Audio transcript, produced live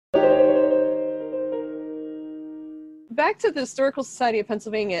back to the Historical Society of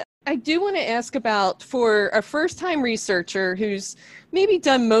Pennsylvania, I do want to ask about, for a first-time researcher who's maybe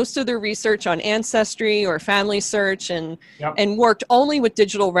done most of their research on Ancestry or Family Search and Yep. and worked only with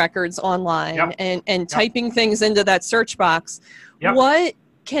digital records online Yep. and Yep. typing things into that search box, Yep. what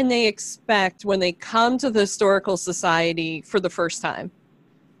can they expect when they come to the Historical Society for the first time?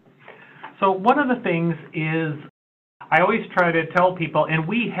 So one of the things is I always try to tell people, and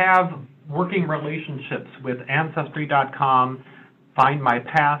we have working relationships with Ancestry.com, Find My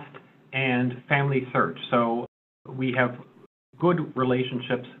Past, and Family Search. So we have good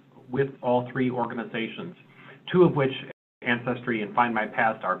relationships with all three organizations, two of which, Ancestry and Find My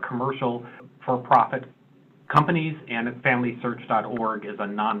Past, are commercial for-profit companies, and FamilySearch.org is a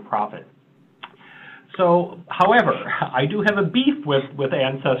nonprofit. So, however, I do have a beef with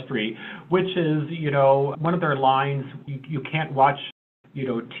Ancestry, which is, one of their lines, you can't watch,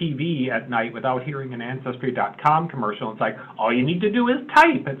 TV at night without hearing an Ancestry.com commercial. It's like, all you need to do is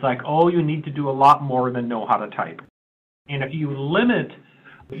type. It's like, oh, you need to do a lot more than know how to type. And if you limit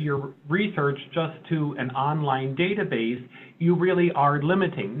your research just to an online database, you really are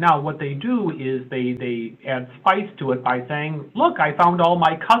limiting. Now, what they do is they add spice to it by saying, look, I found all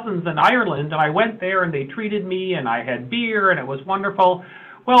my cousins in Ireland, and I went there, and they treated me, and I had beer, and it was wonderful.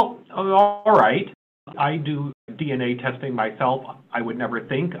 Well, all right. I do DNA testing myself. I would never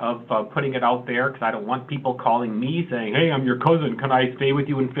think of putting it out there because I don't want people calling me saying, hey, I'm your cousin. Can I stay with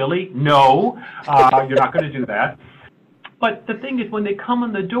you in Philly? No, you're not going to do that. But the thing is, when they come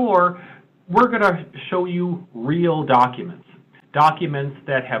in the door, we're going to show you real documents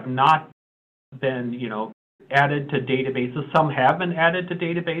that have not been, added to databases. Some have been added to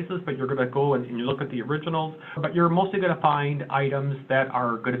databases, but you're going to go and you look at the originals. But you're mostly going to find items that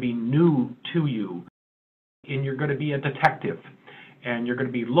are going to be new to you. And you're going to be a detective. And you're going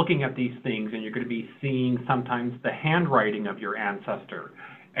to be looking at these things, and you're going to be seeing sometimes the handwriting of your ancestor.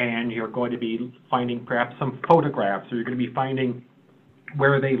 And you're going to be finding perhaps some photographs, or you're going to be finding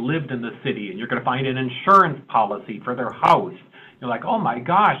where they lived in the city, and you're going to find an insurance policy for their house. You're like, oh my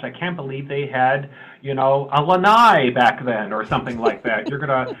gosh, I can't believe they had, a lanai back then, or something like that.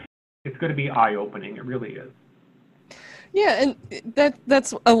 It's going to be eye-opening. It really is. Yeah, and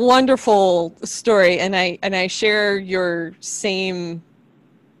that's a wonderful story, and I share your same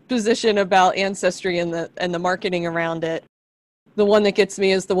position about Ancestry and the marketing around it. The one that gets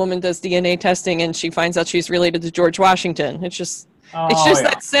me is the woman does DNA testing and she finds out she's related to George Washington. It's just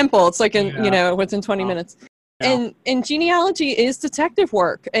that simple. It's like within 20 minutes. Yeah. And genealogy is detective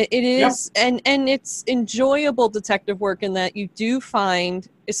work. It is, and it's enjoyable detective work in that you do find,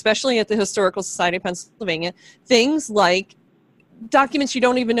 especially at the Historical Society of Pennsylvania, things like documents you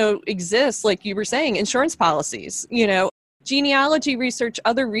don't even know exist, like you were saying, insurance policies, genealogy research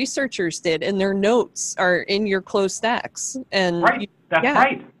other researchers did, and their notes are in your closed stacks. And right.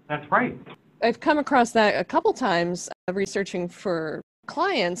 That's right. I've come across that a couple times researching for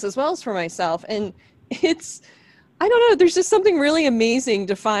clients as well as for myself. And I don't know, there's just something really amazing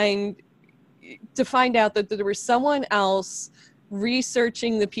to find out that there was someone else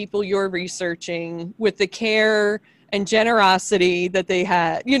researching the people you're researching with the care and generosity that they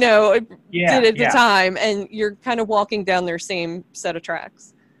had, did at the time, and you're kind of walking down their same set of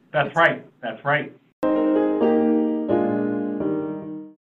tracks. That's right.